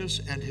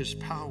forgiveness and his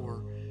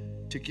power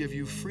to give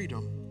you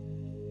freedom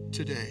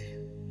today.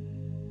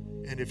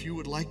 And if you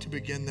would like to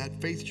begin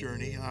that faith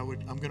journey,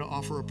 I'm going to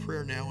offer a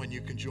prayer now, and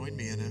you can join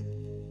me in it.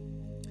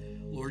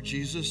 Lord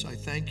Jesus, I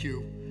thank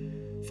you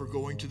for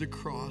going to the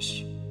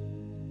cross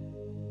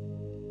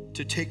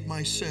to take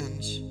my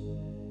sins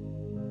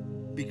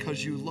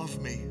because you love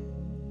me.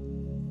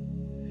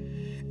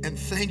 And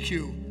thank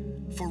you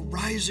for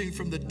rising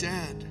from the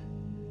dead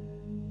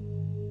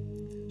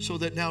so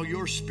that now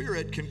your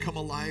spirit can come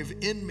alive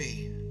in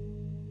me.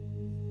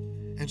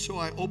 And so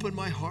I open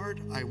my heart,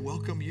 I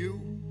welcome you.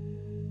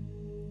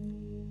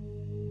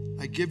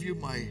 I give you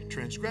my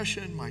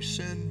transgression, my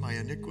sin, my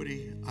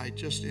iniquity. I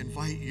just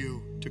invite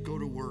you to go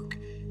to work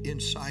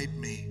inside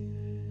me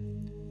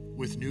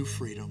with new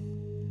freedom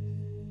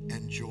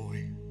and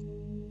joy.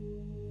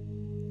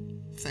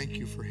 Thank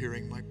you for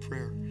hearing my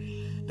prayer.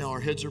 Now our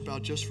heads are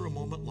bowed just for a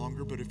moment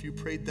longer, but if you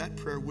prayed that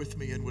prayer with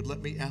me and would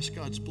let me ask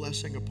God's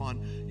blessing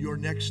upon your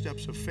next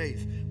steps of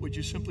faith, would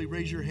you simply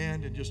raise your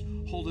hand and just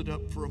hold it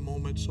up for a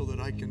moment so that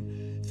I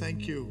can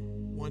thank you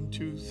 1,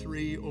 2,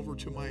 3, over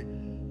to my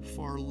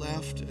far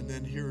left, and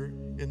then here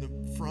in the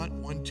front,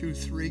 1, 2,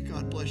 3,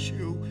 God bless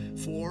you.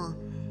 4,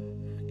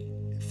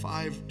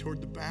 5 toward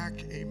the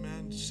back,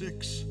 amen.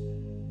 6,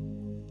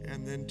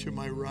 and then to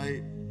my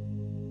right,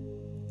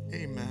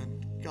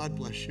 amen. God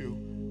bless you.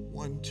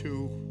 1,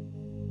 2.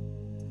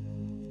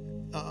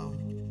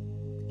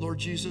 Lord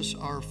Jesus,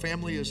 our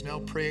family is now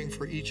praying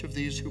for each of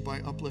these who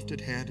by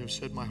uplifted hand have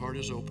said, my heart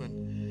is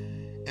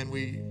open. And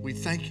we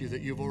thank you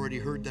that you've already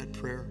heard that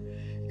prayer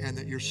and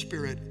that your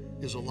Spirit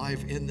is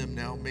alive in them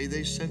now. May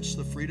they sense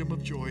the freedom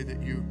of joy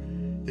that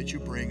you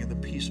bring and the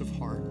peace of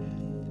heart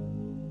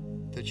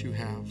that you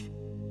have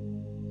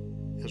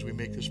as we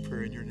make this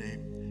prayer in your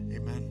name.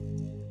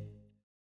 Amen.